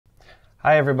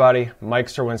Hi everybody, Mike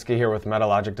Serwinski here with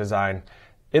MetaLogic Design.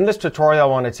 In this tutorial I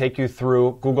want to take you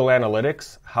through Google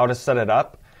Analytics, how to set it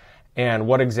up, and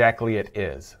what exactly it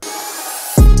is.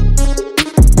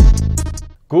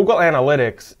 Google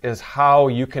Analytics is how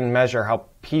you can measure how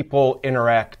people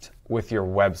interact with your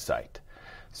website.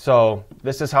 So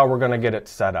this is how we're going to get it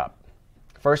set up.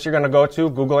 First you're going to go to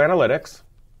Google Analytics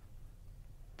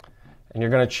and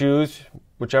you're going to choose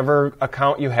whichever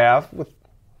account you have with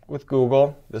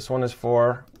Google. This one is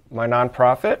for my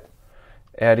nonprofit,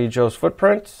 Addie Joe's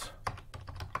Footprints.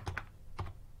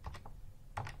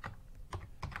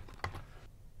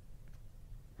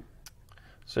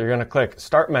 So you're going to click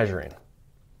Start Measuring.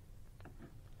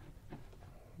 I'm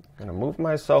going to move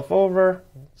myself over.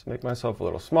 Let's make myself a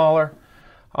little smaller.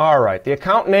 All right, the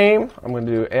account name, I'm going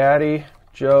to do Addie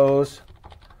Joe's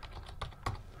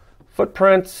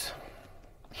Footprints.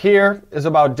 Here is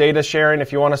about data sharing.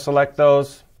 If you want to select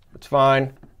those, it's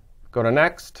fine. Go to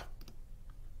Next.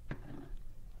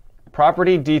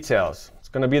 Property details. It's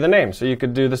going to be the name. So you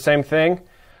could do the same thing,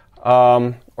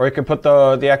 or you could put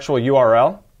the actual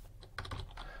URL.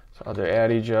 So I'll do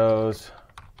Addie Joe's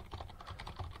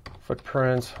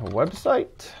Footprints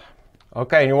website.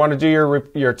 Okay, and you want to do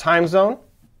your time zone.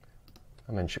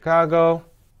 I'm in Chicago.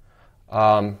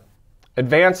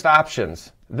 Advanced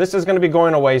options. This is going to be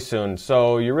going away soon,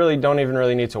 so you really don't even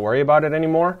need to worry about it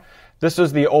anymore. This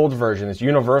is the old version. It's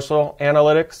Universal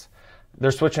Analytics. They're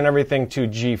switching everything to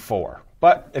G4.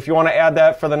 But if you want to add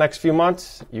that for the next few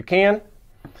months, you can.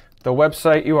 The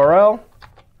website URL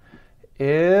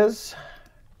is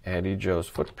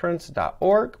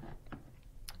addiejoesfootprints.org.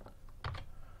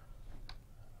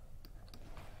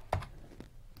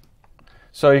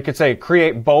 So you could say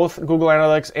create both Google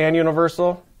Analytics and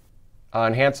Universal,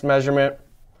 enhanced measurement,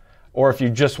 or if you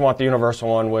just want the Universal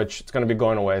one, which it's going to be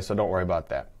going away, so don't worry about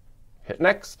that. Hit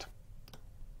Next.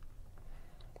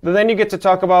 But then you get to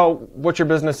talk about what your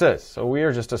business is. So we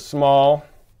are just a small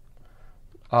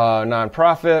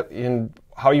nonprofit in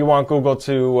how you want Google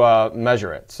to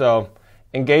measure it. So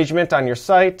engagement on your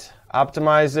site,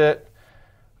 optimize it,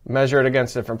 measure it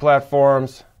against different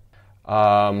platforms,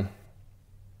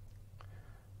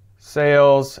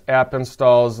 sales, app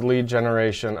installs, lead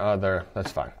generation, other,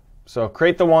 that's fine. So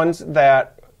create the ones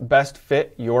that best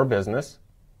fit your business.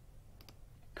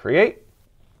 Create.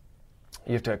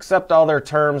 You have to accept all their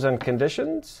terms and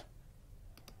conditions.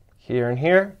 Here and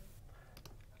here,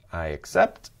 I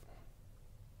accept.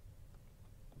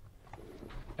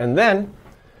 And then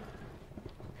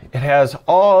it has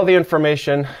all the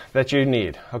information that you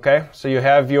need, okay? So you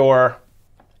have your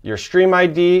stream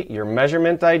ID, your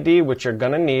measurement ID, which you're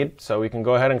going to need, so we can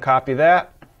go ahead and copy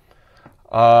that.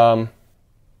 So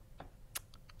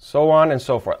on and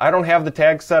so forth. I don't have the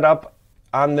tag set up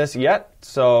on this yet,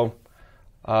 so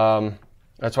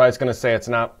that's why it's going to say it's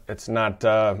not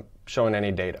showing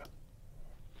any data.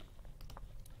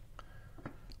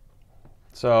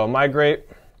 So migrate.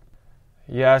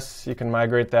 Yes, you can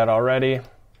migrate that already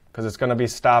because it's going to be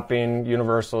stopping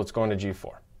Universal. It's going to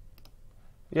G4.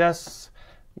 Yes.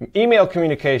 Email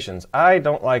communications. I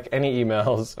don't like any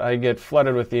emails. I get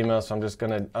flooded with emails, so I'm just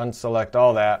going to unselect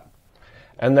all that.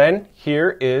 And then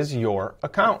here is your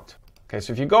account. Okay,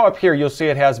 so if you go up here, you'll see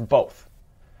it has both.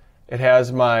 It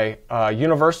has my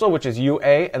Universal, which is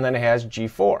UA, and then it has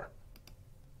G4.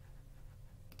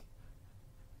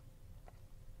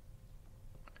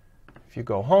 If you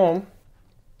go home,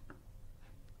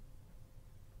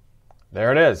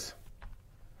 there it is.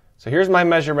 So here's my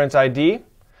measurement ID.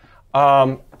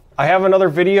 I have another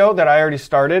video that I already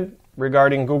started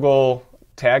regarding Google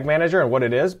Tag Manager and what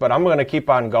it is, but I'm going to keep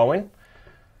on going.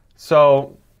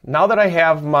 So now that I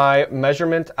have my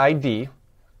measurement ID,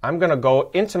 I'm going to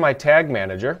go into my tag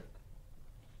manager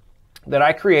that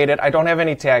I created. I don't have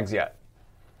any tags yet.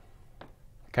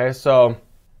 Okay, so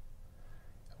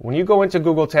when you go into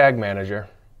Google Tag Manager,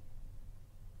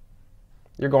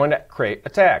 you're going to create a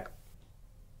tag.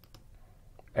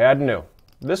 Add new.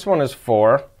 This one is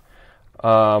for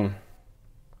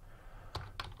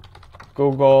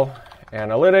Google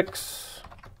Analytics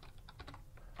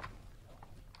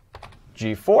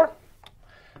G4.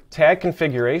 Tag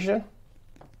configuration.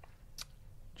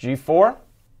 G4.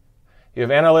 You have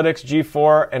Analytics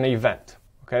G4 and event.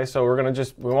 Okay, so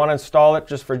we want to install it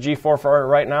just for G4 for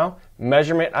right now.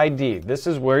 Measurement ID. This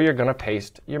is where you're going to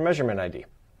paste your measurement ID.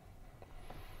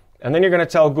 And then you're going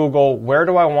to tell Google,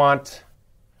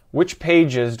 which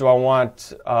pages do I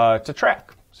want to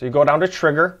track? So you go down to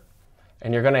Trigger,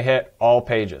 and you're going to hit All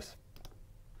Pages.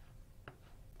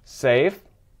 Save.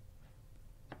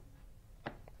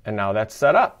 And now that's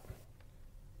set up.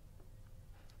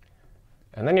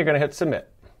 And then you're going to hit Submit.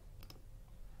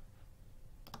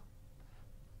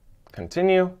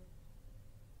 Continue.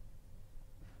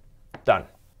 Done.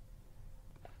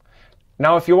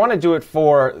 Now, if you want to do it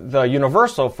for the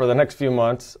universal for the next few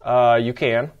months, you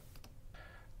can.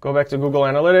 Go back to Google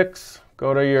Analytics,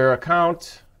 go to your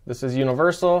account. This is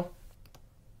universal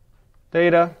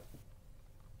data.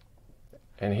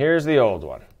 And here's the old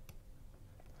one.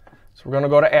 So we're going to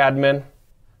go to admin,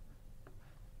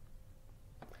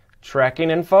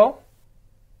 tracking info,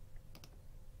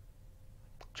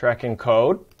 tracking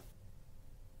code.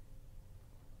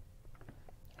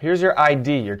 Here's your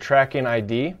ID, your tracking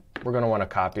ID. We're going to want to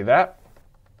copy that.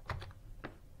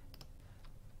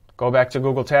 Go back to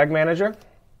Google Tag Manager.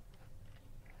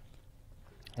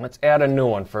 Let's add a new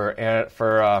one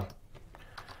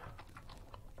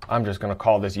I'm just going to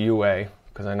call this UA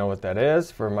because I know what that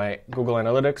is for my Google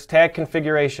Analytics. Tag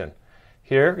configuration.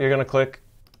 Here, you're going to click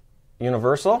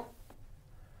Universal.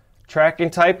 Tracking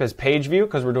type is page view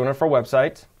because we're doing it for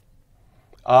websites.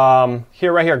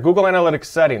 Here, right here, Google Analytics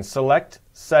settings. Select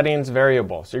settings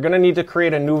variable. So you're going to need to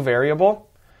create a new variable,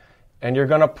 and you're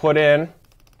going to put in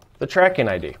the tracking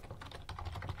ID.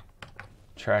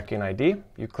 Tracking ID.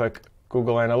 You click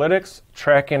Google Analytics,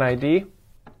 tracking ID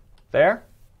there.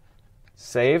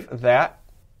 Save that.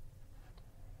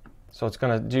 So it's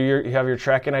going to do you have your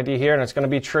tracking ID here, and it's going to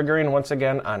be triggering once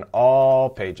again on all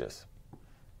pages.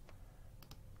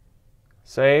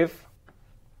 Save.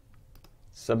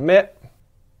 Submit.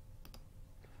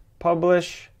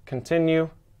 Publish. Continue.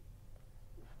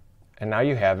 And now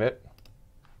you have it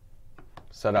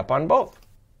set up on both.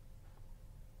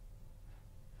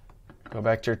 Go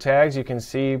back to your tags. You can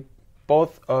see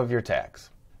both of your tags.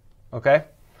 Okay?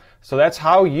 So that's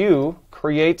how you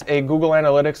create a Google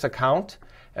Analytics account,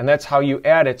 and that's how you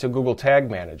add it to Google Tag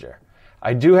Manager.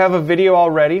 I do have a video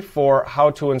already for how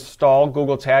to install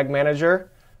Google Tag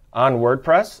Manager on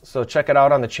WordPress, so check it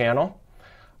out on the channel.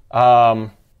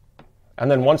 And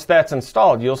then once that's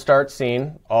installed, you'll start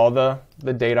seeing all the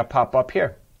data pop up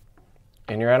here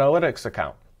in your analytics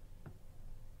account.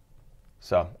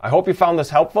 So I hope you found this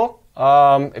helpful.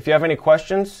 If you have any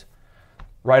questions,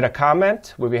 write a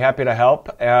comment. We'd be happy to help.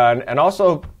 And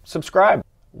also subscribe.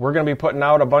 We're going to be putting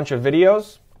out a bunch of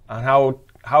videos on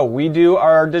how we do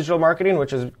our digital marketing,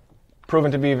 which has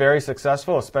proven to be very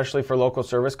successful, especially for local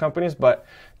service companies. But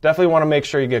definitely want to make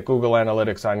sure you get Google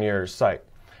Analytics on your site.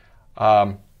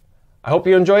 I hope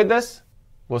you enjoyed this.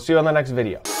 We'll see you on the next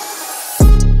video.